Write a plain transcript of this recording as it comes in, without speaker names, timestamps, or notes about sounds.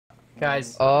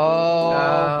Guys.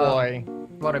 Oh boy.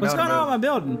 What's What's going on with my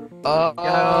building?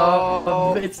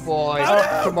 Oh it's boy.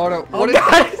 oh, Camodo. oh, What is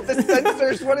God. the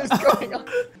sensors? What is going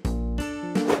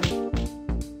on?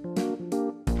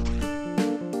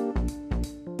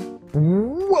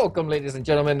 Welcome, ladies and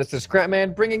gentlemen. This is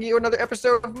Scrapman bringing you another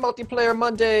episode of Multiplayer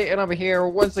Monday, and I'm here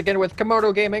once again with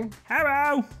Camodo Gaming.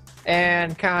 Hello.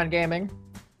 And Khan Gaming.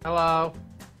 Hello.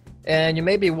 And you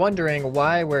may be wondering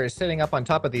why we're sitting up on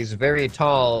top of these very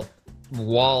tall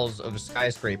walls of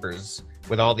skyscrapers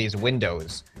with all these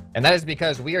windows. And that is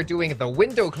because we are doing the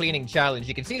window cleaning challenge.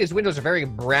 You can see these windows are very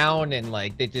brown and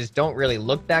like they just don't really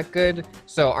look that good.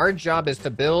 So our job is to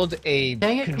build a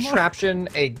contraption,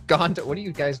 a gondola. What are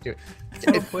you guys doing?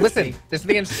 Listen, this is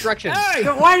the instructions. Hey!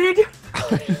 Why did you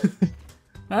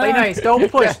play nice? Don't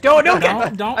push. Don't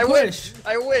push.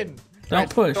 I win. Don't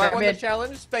push. So I won the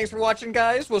challenge. Thanks for watching,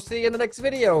 guys. We'll see you in the next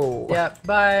video. Yeah,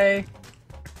 bye.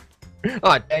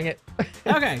 Oh, dang it.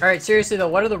 Okay. All right, seriously though,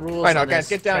 what are the rules? All right, now of guys,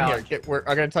 this get down challenge? here.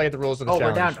 I'm gonna tell you the rules of the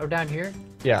challenge. We're down here?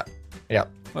 Yeah.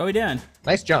 What are we doing?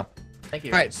 Nice jump. Thank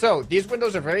you. All right, so these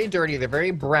windows are very dirty. They're very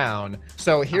brown.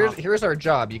 So here's our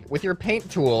job. With your paint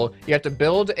tool, you have to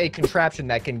build a contraption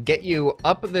that can get you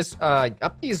up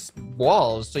these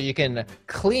walls, so you can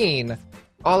clean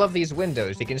all of these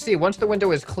windows. You can see once the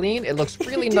window is clean, it looks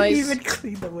really nice. You didn't even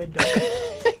clean the window.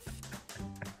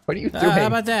 What are you doing? How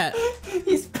about that?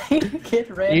 He's painting it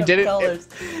random You did it. colors.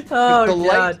 Oh the God.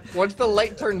 light, once the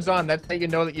light turns on, that's how you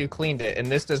know that you cleaned it. And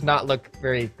this does not look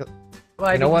very.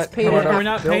 Well, You know what? We're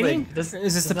not painting? Is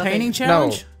Is this the painting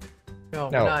challenge? No,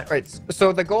 No. we're not. Right.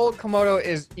 So the goal, Camodo,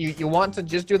 is you want to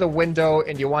just do the window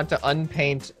and you want to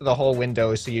unpaint the whole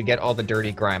window so you get all the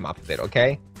dirty grime off of it.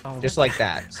 Okay? Oh. Just like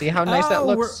that. See how nice that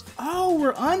looks?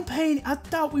 We're unpainting. I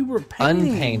thought we were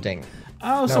painting. Unpainting.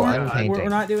 Oh, so No, we're unpainting.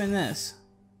 not doing this.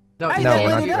 No, Hey, No, that we're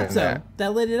lit not it up, doing though. that.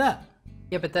 That lit it up.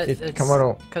 yeah, but that's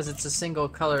Camodo. because it's a single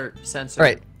color sensor.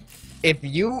 Right. If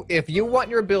you want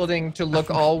your building to look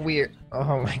all weird.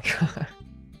 Oh my god.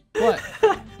 What?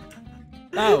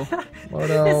 Oh,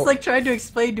 It's like trying to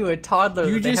explain to a toddler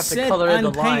you that they have just to said color in the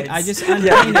unpaint. lines. I just Yeah, you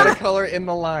unpainted. gotta color in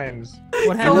the lines. What You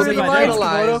will happens be if I lines, don't?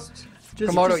 penalized.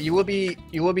 Just- Camodo, just- you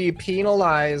will be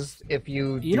penalized if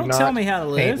you You do don't not tell me how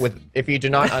to paint live. if you do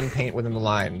not unpaint within the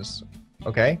lines.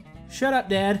 Okay? Shut up,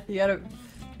 Dad. You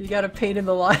gotta paint in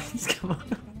the lines. Come on.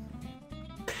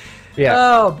 Yeah.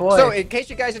 Oh boy. So, in case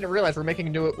you guys didn't realize, we're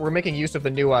making use of the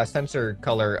new sensor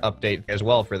color update as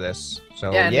well for this.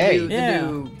 So, yeah, and yay! the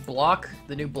new block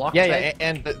type.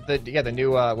 And the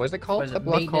new what is it called? What is The it?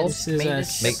 block called This is a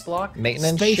Maintenance block.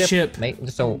 maintenance spaceship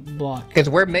So, block. because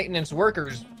we're maintenance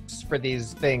workers for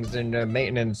these things and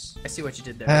maintenance. I see what you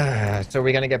did there. So, are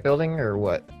we gonna get building or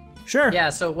what? Sure. Yeah.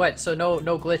 So what? So no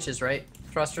glitches, right?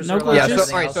 Thrusters No are allowed. Yeah. glitches. So,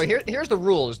 everything all right. else. So here's the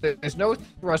rules. There's no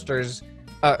thrusters.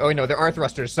 Oh no, there are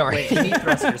thrusters. Sorry. Wait, you need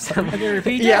thrusters. I'm gonna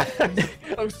repeat Yeah, that.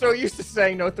 I'm so used to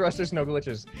saying no thrusters, no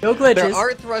glitches. No glitches. There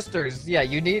are thrusters. Yeah,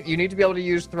 you need to be able to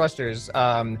use thrusters.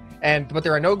 But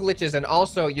there are no glitches, and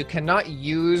also you cannot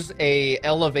use a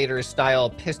elevator style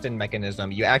piston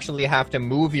mechanism. You actually have to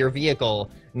move your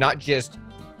vehicle, not just.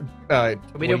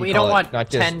 We don't want not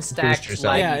just 10 stacked boost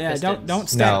yourself. laggy Yeah. pistons. Don't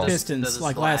stack No. pistons Does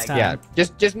like slag. last time. Yeah,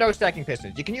 just no stacking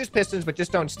pistons. You can use pistons, but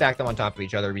just don't stack them on top of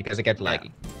each other because it gets laggy.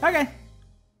 Okay.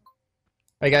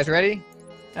 Are you guys ready?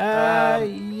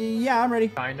 Yeah, I'm ready.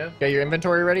 Kind of. Get your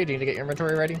inventory ready? Do you need to get your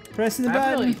inventory ready? Pressing the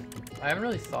I button. haven't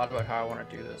really thought about how I want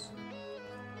to do this.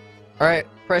 All right,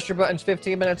 press your buttons.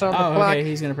 15 minutes on the Oh, clock. okay.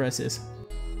 He's gonna press this.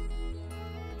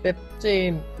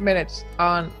 15 minutes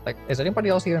on. Like, is anybody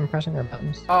else even pressing their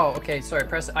buttons? Oh, okay. Sorry.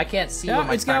 Press. I can't see Yeah, when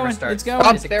my it's timer going. starts. It's going.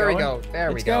 Oh, Is it there we going? go. There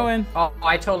we It's go. going. Oh,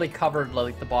 I totally covered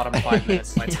like the bottom 5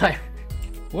 minutes of my timer.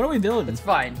 What are we building? It's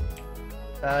fine.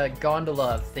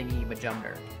 Gondola thingy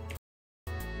majumner.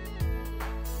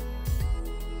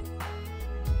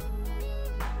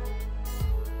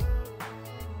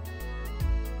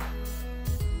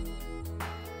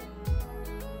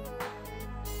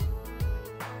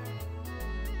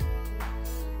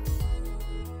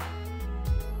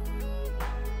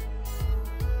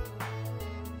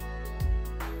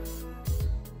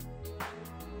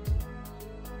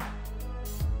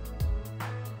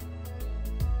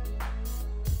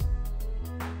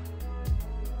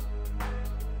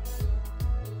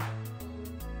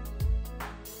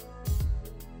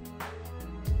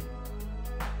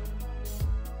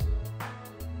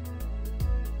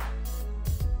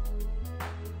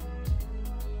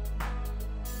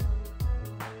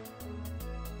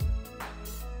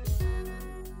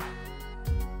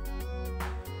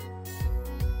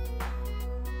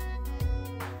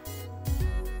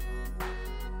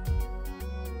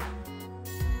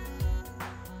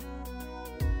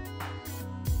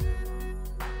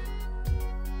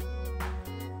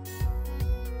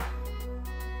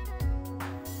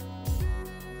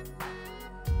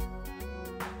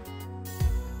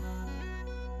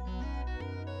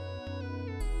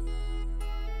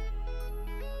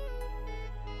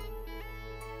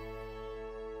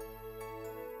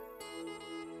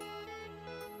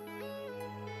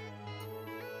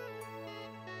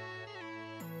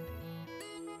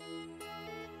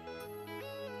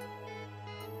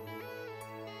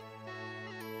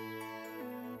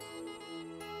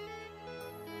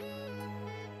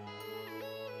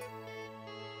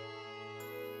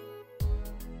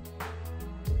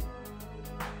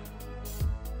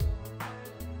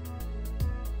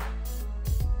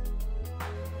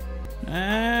 All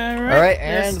All right,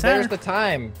 and yes, there's the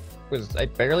time. I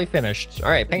barely finished. All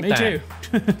right, paint Me time.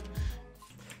 too.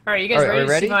 All right, you guys All right, are ready we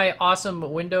to ready? see my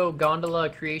awesome window gondola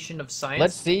creation of science?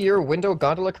 Let's see your window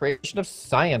gondola creation of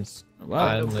science.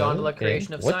 Wow. Window gondola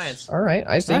creation of science. All right,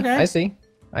 I see. Okay. I see.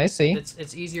 I see.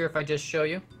 It's easier if I just show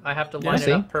you. I have to Yeah, I line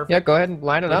see. it up perfect. Yeah, go ahead and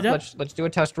line it Line up. it up. Let's do a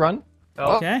test run.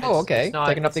 Oh, Okay. Oh, okay. It's not-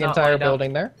 Taking up it's the not entire lined up.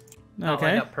 building there. Not Okay.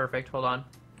 lined up perfect. Hold on.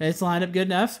 It's lined up good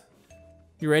enough.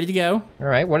 You ready to go? All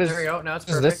right. What is There we go. Now it's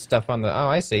what is perfect. this stuff on the? Oh,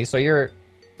 I see. So are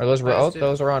those I just do-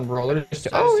 those are on rollers. just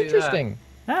Oh, do that. interesting.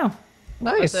 Oh.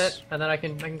 Nice. That's it. And then I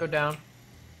can go down.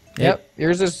 Yep.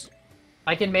 Yours is.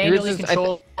 I can Yours manually is.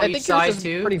 control I each think side yours is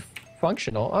too. pretty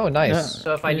functional. Oh, nice.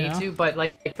 So if I Yeah. need to, but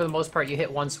like for the most part, you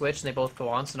hit one switch and they both go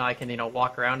on. So now I can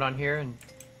walk around on here, and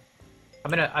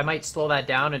I might slow that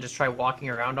down and just try walking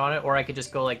around on it, or I could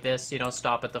just go like this,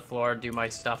 stop at the floor, do my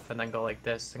stuff, and then go like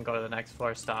this, and go to the next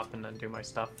floor, stop, and then do my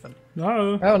stuff, and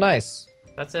No. Oh, nice.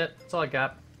 that's it. That's all I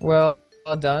got. Well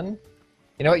done.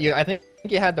 You know what? I think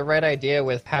you had the right idea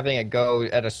with having it go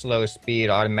at a slow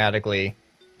speed automatically.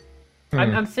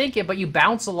 I'm thinking, but you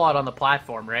bounce a lot on the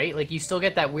platform, right? Like you still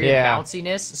get that weird Yeah.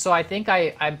 bounciness. So I think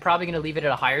I'm probably gonna leave it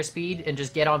at a higher speed and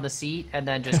just get on the seat and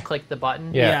then just click the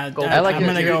button. Yeah. Go I like I'm it.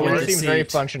 gonna go with Yours the seems very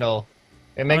seat. functional.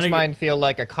 It makes gonna go- mine feel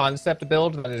like a concept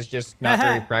build that is just not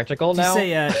very practical Did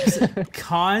you now. say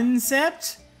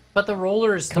concept? But the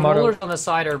rollers Camodo. on the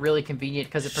side are really convenient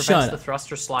because it Shut prevents up. the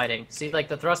thruster sliding. See, like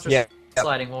the thruster Yeah.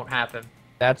 sliding won't happen.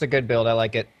 That's a good build. I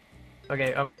like it.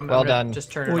 Okay, I'm Well gonna done.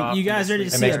 just turn it Well, off. you and guys just ready to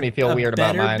leave It see makes a, me feel a weird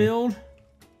about better mine. build?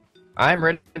 I'm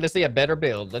ready to see a better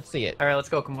build. Let's see it. All right, let's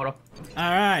go, Camodo. All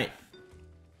right.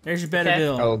 There's your better Okay.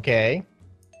 build. Okay.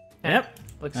 Yep.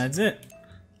 Looks, That's it.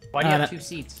 why do you have that- 2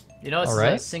 seats? You know, this All is a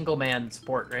right. single man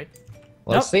sport, right?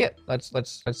 Let's Nope. see it. Let's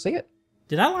see it.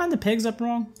 Did I line the pegs up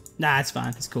wrong? Nah, it's fine.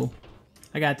 It's cool.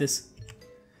 I got this.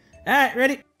 All right,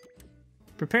 ready?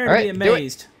 Prepare to All be right, do it.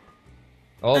 amazed.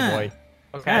 Oh Ah. boy,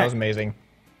 Okay. that was amazing.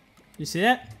 You see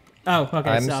that? Oh, okay.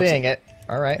 I'm so seeing it.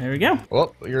 All right. There we go.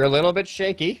 Well, you're a little bit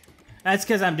shaky. That's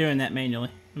because I'm doing that manually.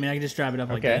 I mean, I can just drive it up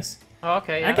like Okay. this. Oh,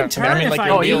 okay. I Yeah. can turn mean, if like, I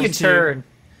Oh, need you can to. turn.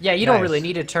 Yeah, you don't Nice. really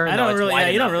need to turn. I though. don't It's really. wide Yeah,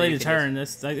 you don't enough really that need to can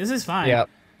just- turn. This is fine. Yep.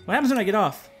 What happens when I get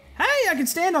off? Hey, I can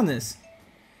stand on this.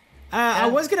 I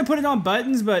was gonna put it on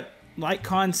buttons, but like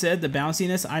Con said, the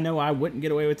bounciness. I know I wouldn't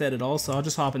get away with that at all. So I'll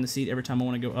just hop in the seat every time I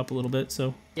want to go up a little bit.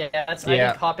 So Yeah, I Yeah.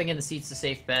 think hopping in the seat's a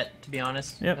safe bet, to be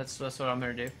honest. Yep. That's what I'm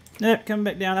gonna do. yep, coming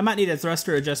back down. I might need a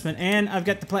thruster adjustment, and I've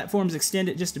got the platforms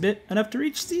extended just a bit enough to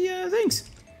reach the things.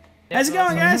 Yeah, How's it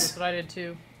going, guys? That's what I did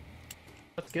too.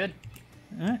 That's good.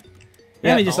 All right. Yeah.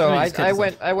 Let me just- So let me just cut I this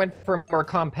went I went for a more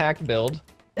compact build.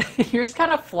 Yours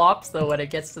kind of flops though when it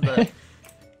gets to the.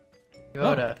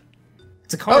 Go to. off.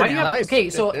 It's a car Why do you now. have, nice. okay,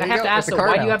 so There I you have go. to ask It's a though, car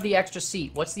why do you now. have the extra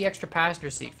seat? What's the extra passenger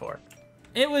seat for?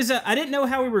 It was. I didn't know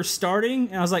how we were starting,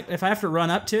 and I was like, if I have to run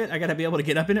up to it, I got to be able to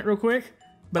get up in it real quick.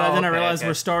 But Oh, then I okay, realized okay.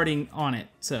 we're starting on it,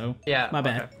 so Yeah. my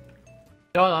bad. okay.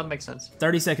 No, that makes sense.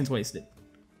 30 seconds wasted.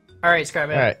 All right,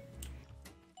 Scrapman. All right.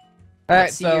 All right.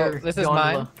 Let's see So your this is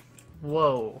gondola. mine.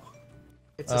 Whoa.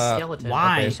 It's a skeleton.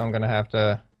 why? Okay, so I'm gonna have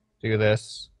to do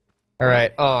this. All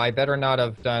right. Oh, I better not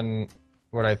have done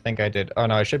what I think I did. Oh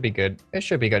no, it should be good. It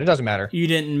should be good. It doesn't matter. You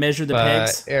didn't measure the But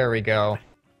pegs. there we go.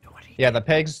 Yeah, the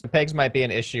pegs might be an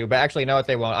issue, but actually, no, what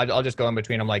they won't. I'll just go in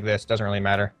between them like this. Doesn't really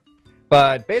matter.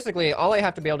 But basically, all I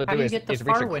have to be able to How do do you is, get the is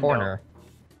reach far a window? corner.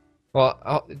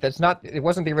 Well, that's not. It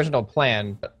wasn't the original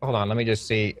plan. But hold on, let me just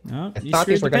see. No, I you thought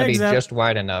these screwed were the going to be pegs up. just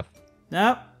wide enough.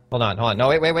 Nope. Hold on. No,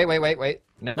 wait.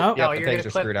 No, Nope. yep, Oh, the you're pegs gonna are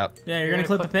clip- screwed up. Yeah, you're gonna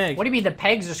clip the peg. What do you mean the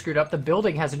pegs are screwed up? The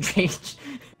building hasn't changed.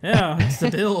 Yeah, it's the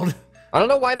build. I don't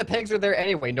know why the pegs are there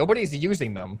anyway. Nobody's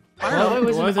using them. I don't know. It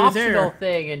was Well, an they're optional there.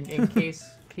 thing in case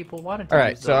people wanted to. All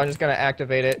right, use so them. I'm just going to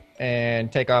activate it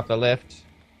and take off the lift.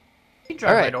 You can drive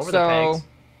all right, right over so- the pegs.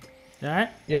 All right.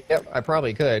 Yep, I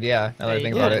probably could. Yeah, now that I Yeah,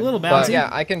 think you about could. it. A little But bouncy. yeah,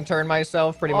 I can turn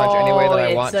myself pretty much any way that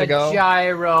I want to go. It's a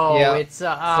gyro. Yeah. It's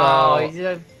a he's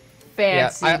a Yeah,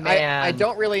 fancy man. I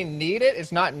don't really need it.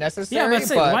 It's not necessary. let's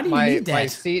say, but why do you my, need my that?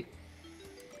 seat.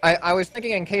 I was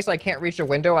thinking in case I can't reach a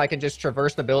window, I can just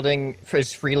traverse the building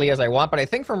as freely as I want. But I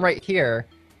think from right here,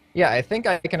 yeah, I think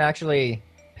I can actually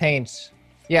paint.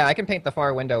 Yeah, I can paint the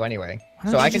far window anyway. Why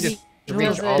So don't I you can just just build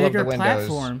reach a all of the bigger windows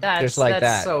platform? just like that's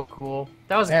that. so cool.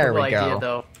 That was a There cool we idea go.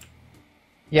 though.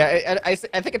 Yeah, I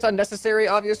think it's unnecessary,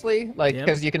 obviously, like Yep.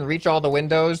 because you can reach all the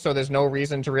windows, so there's no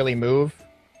reason to really move.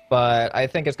 But I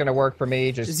think it's gonna work for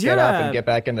me. Just Is get your, up and get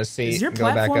back in the seat Is your and go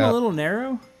back platform a up. little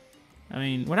narrow? I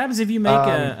mean, what happens if you make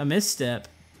a misstep?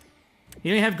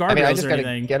 You don't have guardrails I mean, I just or gotta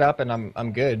anything. get up and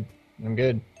I'm good. I'm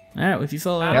good. All right, if you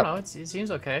follow I that. don't know. It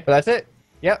seems okay. But that's it.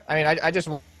 Yep. I mean, I just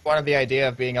wanted the idea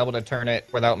of being able to turn it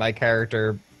without my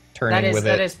character turning with it.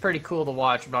 That is pretty cool to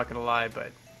watch, I'm not gonna lie,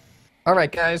 but...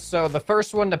 Alright guys, so the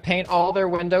first one to paint all their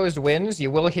windows wins. You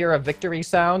will hear a victory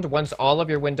sound once all of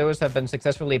your windows have been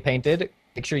successfully painted.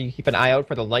 Make sure you keep an eye out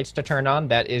for the lights to turn on.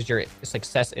 That is your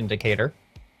success indicator.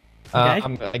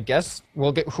 Okay. I guess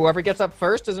we'll get whoever gets up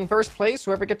first is in first place.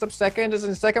 Whoever gets up second is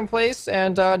in second place,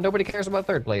 and nobody cares about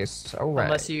third place. All right.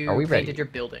 Unless you Are we ready? painted your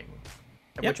building.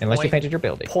 Yep. Unless you painted your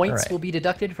building. Points right. will be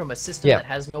deducted from a system Yeah. that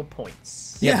has no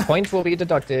points. Yeah, points will be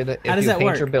deducted if How does you that paint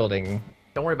work? your building.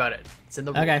 Don't worry about it. It's in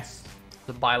the rules. Okay.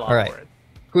 The bylaw All right. for it.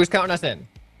 Who's counting us in?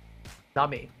 Not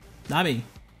me. Not me.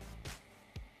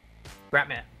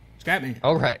 Scrapman. Scrap me.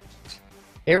 All right.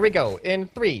 Here we go. In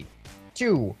 3,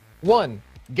 2, 1,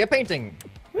 get painting.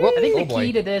 Whoop. I think Oh the boy.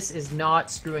 key to this is not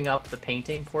screwing up the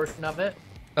painting portion of it.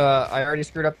 I already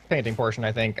screwed up the painting portion,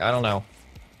 I think. I don't know.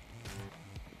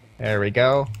 There we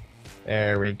go.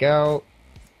 There we go.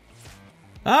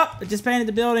 Oh, I just painted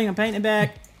the building. I'm painting it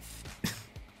back.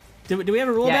 Do we have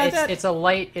a rule Yeah, about that? it's a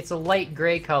light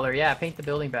gray color. Yeah, paint the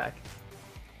building back.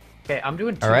 Okay, I'm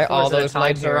doing 2 All right, floors all at a those time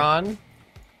lights here. are on.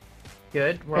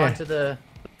 Good. We're Yeah. on to the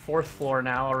 4th floor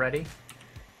now already.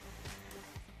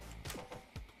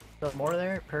 Still more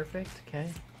there. Perfect. Okay.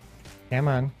 Come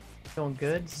on. Going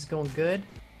good. This is going good.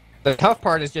 The tough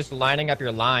part is just lining up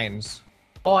your lines.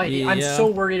 Oh, I'm Yeah. so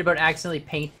worried about accidentally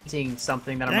painting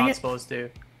something that I'm Dang not it. supposed to.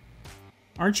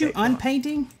 Aren't you Okay, come on.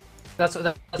 unpainting? That's what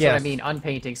I Yes. mean.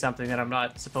 Unpainting something that I'm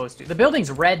not supposed to. The building's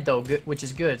red though, which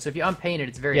is good. So if you unpaint it,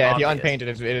 it's very Yeah, obvious. if you unpaint it,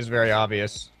 it is very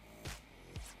obvious.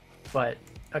 But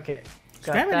okay, got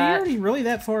Scrap it. Are you that. already really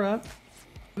that far up?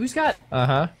 Who's got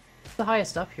Uh-huh. the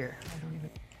highest up here? I don't even.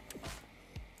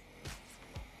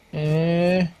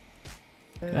 Eh.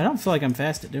 I don't feel like I'm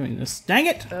fast at doing this. Dang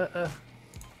it!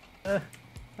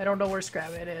 I don't know where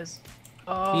Scrapman is.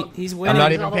 Oh, He's I'm winning.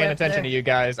 not He's even all the way paying up attention to there. you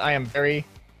guys. I am very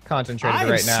concentrated I'm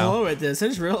right now. slow at this. I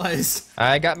just realized.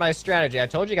 I got my strategy. I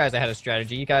told you guys I had a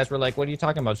strategy. You guys were like, what are you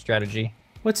talking about strategy?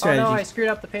 What oh strategy? no, I screwed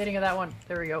up the painting of that one.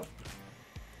 There we go.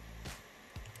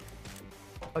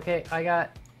 Okay, I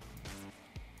got.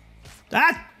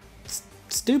 Ah!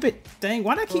 Stupid thing.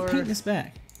 Why do I keep Or- painting this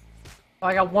back? Oh,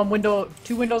 I got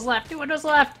 2 windows left. 2 windows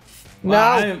left. No.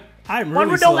 Wow, I'm really One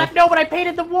window slow. left. No, but I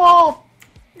painted the wall.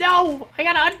 No, I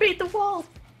gotta unpaint the wall.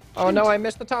 Oh no, I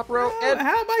missed the top row. Oh,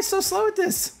 how am I so slow at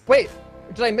this? Wait,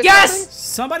 did I miss Yes! something?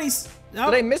 Somebody's. Oh,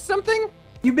 Did I miss something?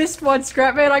 You missed one,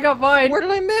 Scrapman. I got mine. Where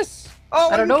did I miss? Oh,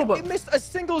 I don't know, you but- missed a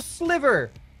single sliver.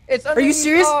 It's you underneath-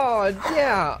 serious? Oh,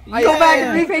 yeah. Go back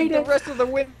and painted repaint the it. rest of the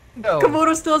window.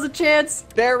 Komodo still has a chance.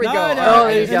 There we No, go. no, All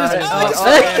right, you got it.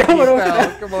 Oh,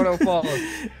 Komodo Komodo falls.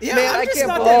 yeah, Man, I'm I just can't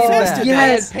not believe that fast that. at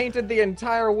Yes. this. I had painted the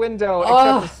entire window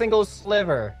Oh. except a single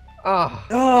sliver. Oh,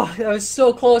 Oh, that was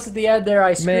so close at the end there.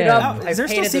 I screwed Man. up. Oh, I is there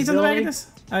still painted seeds the on the back of building. this?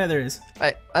 Oh, yeah, there is.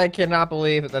 I cannot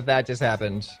believe that just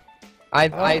happened. I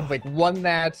like won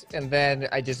that and then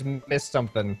I just missed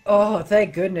something. Oh,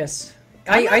 thank goodness.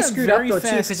 I'm not I a screwed up very though too,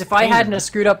 fast because if I painter. hadn't have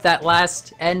screwed up that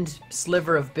last end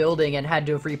sliver of building and had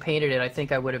to have repainted it, I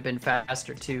think I would have been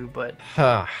faster too. But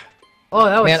oh,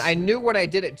 that was Man, I knew when I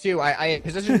did it too. I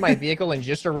positioned my vehicle in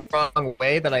just a wrong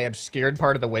way that I obscured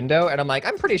part of the window, and I'm like,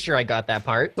 I'm pretty sure I got that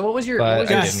part. So what was your But I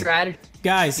didn't. strategy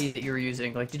Guys, that you were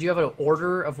using? Like, did you have an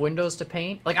order of windows to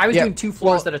paint? Like, I was Yeah, doing 2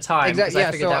 floors well, at a time. 'cause Exactly. I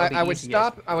Yeah. figured So that would be I would easiest.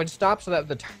 stop. I would stop so that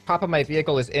the top of my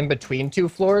vehicle is in between 2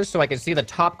 floors, so I could see the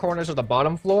top corners of the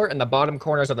bottom floor and the bottom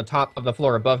corners of the top of the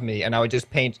floor above me, and I would just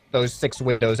paint those 6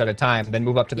 windows at a time, then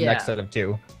move up to the next Yeah. set of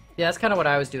 2. Yeah, that's kind of what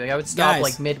I was doing. I would stop Guys.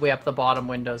 like midway up the bottom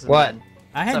windows. And What? Then,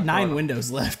 I had Except 9 for- windows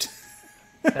left.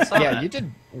 I saw Yeah, that. you did.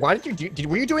 Why did you do?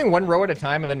 Were you doing 1 row at a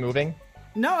time and then moving?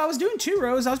 No, I was doing 2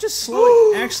 rows. I was just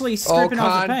slowly actually Oh, stripping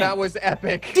off Con, the paint. that was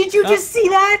epic. Did you just see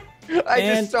that? I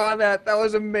And- just saw that. That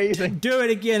was amazing. Do it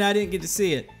again. I didn't get to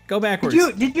see it. Go backwards.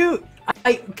 Did you?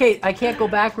 Okay, I can't go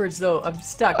backwards though. I'm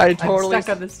stuck. I totally I'm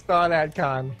stuck on this. saw that,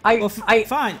 Con. Well,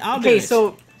 fine. I'll do Okay, it.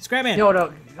 so Scrap in.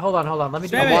 no. Hold on. Let me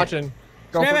do Scrap I'm it. watching.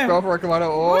 Go Scrap for, it. go for it, Camodo.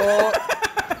 Oh.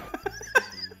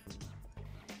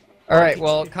 All right.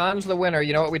 Well, Con's the winner.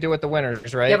 You know what we do with the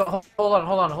winners, right? Yeah, but hold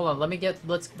on.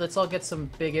 Let's all get some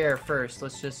big air first.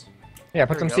 Let's just. Yeah,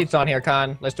 put There some we go. seats on here,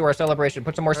 Con. Let's do our celebration.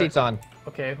 Put some more seats on.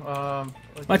 Okay. Watch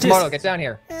Camodo, this. get down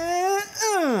here.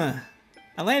 I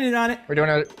landed on it.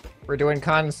 We're doing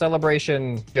Con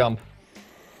celebration jump.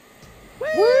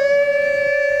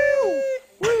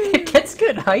 It gets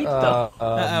good height though.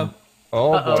 Uh-oh.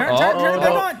 Oh, Uh-oh. boy. Turn it back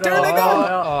on. Turn it back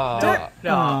on.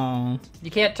 No. Oh,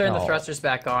 You can't turn the No. thrusters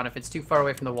back on if it's too far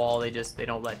away from the wall. They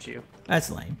don't let you. that's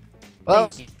lame. Well,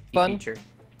 Thank you, fun. feature.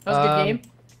 That was a good game.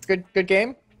 Good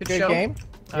game. Good Good show. game.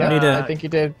 need to- I think you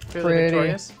did Fairly pretty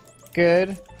victorious.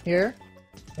 good here.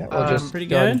 Yeah, we'll just pretty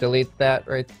go ahead and good. delete that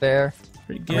right there.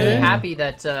 Pretty I'm really good. happy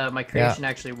that my creation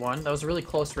actually won. That was a really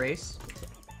close race.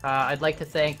 I'd like to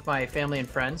thank my family and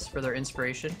friends for their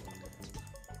inspiration.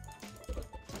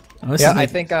 Oh, Yeah, I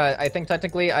think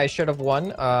technically I should have won.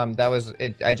 That was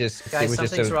it. Guys, it was just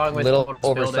something's a wrong with little Camodo's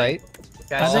oversight.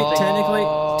 Guys, I think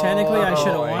technically I should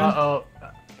have won. Uh-oh.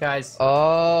 Guys.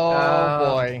 Oh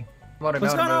boy. Camodo,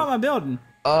 What's no, going no. on with my building?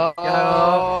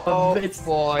 Oh it's-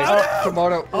 boy. Oh, no!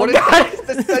 Komodo, Oh, what is God.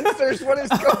 the sensors? What is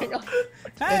going on?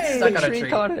 Hey, stuck on a Tree tree.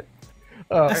 caught it.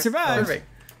 I survived. Perfect.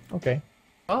 Okay.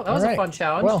 Well, that was Alright. a fun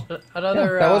challenge. Well,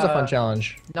 Another that was a fun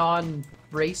challenge.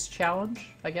 non-race challenge,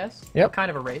 I guess. Yep. Kind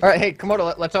of a race. All right, hey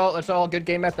Komodo, let's all good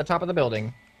game at the top of the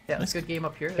building. Yeah, that's a good game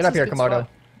up here. Get up here, Komodo.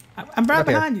 I'm right Up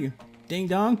here. behind you. Ding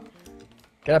dong.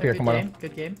 Get up here, Good Komodo. game.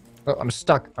 Good game. Oh, I'm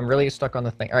stuck. I'm really stuck on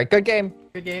the thing. All right, good game.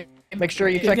 Good game. Make sure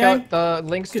you Good check game. out the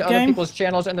links Good to other game. people's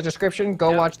channels in the description.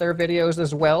 Go Yep. watch their videos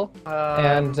as well.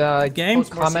 And game.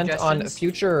 post more comment on suggestions.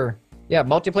 future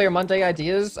multiplayer Monday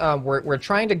ideas. We're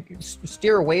trying to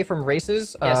steer away from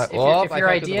races. Yes, if I your fell through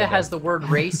idea the has window. the word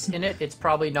race in it, it's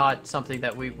probably not something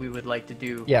that we would like to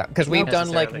do. Yeah, because we've done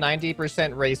like necessarily.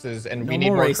 90% races, and we No need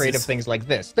more more races. creative things like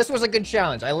this. This was a good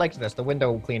challenge. I liked this, the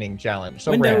window cleaning challenge.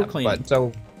 So Window random, cleaning. but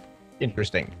so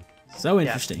interesting. So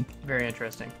interesting. Very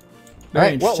interesting. All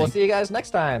Very right, well, we'll interesting. see you guys next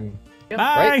time. Yep.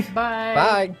 Bye. Right. Bye.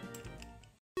 Bye.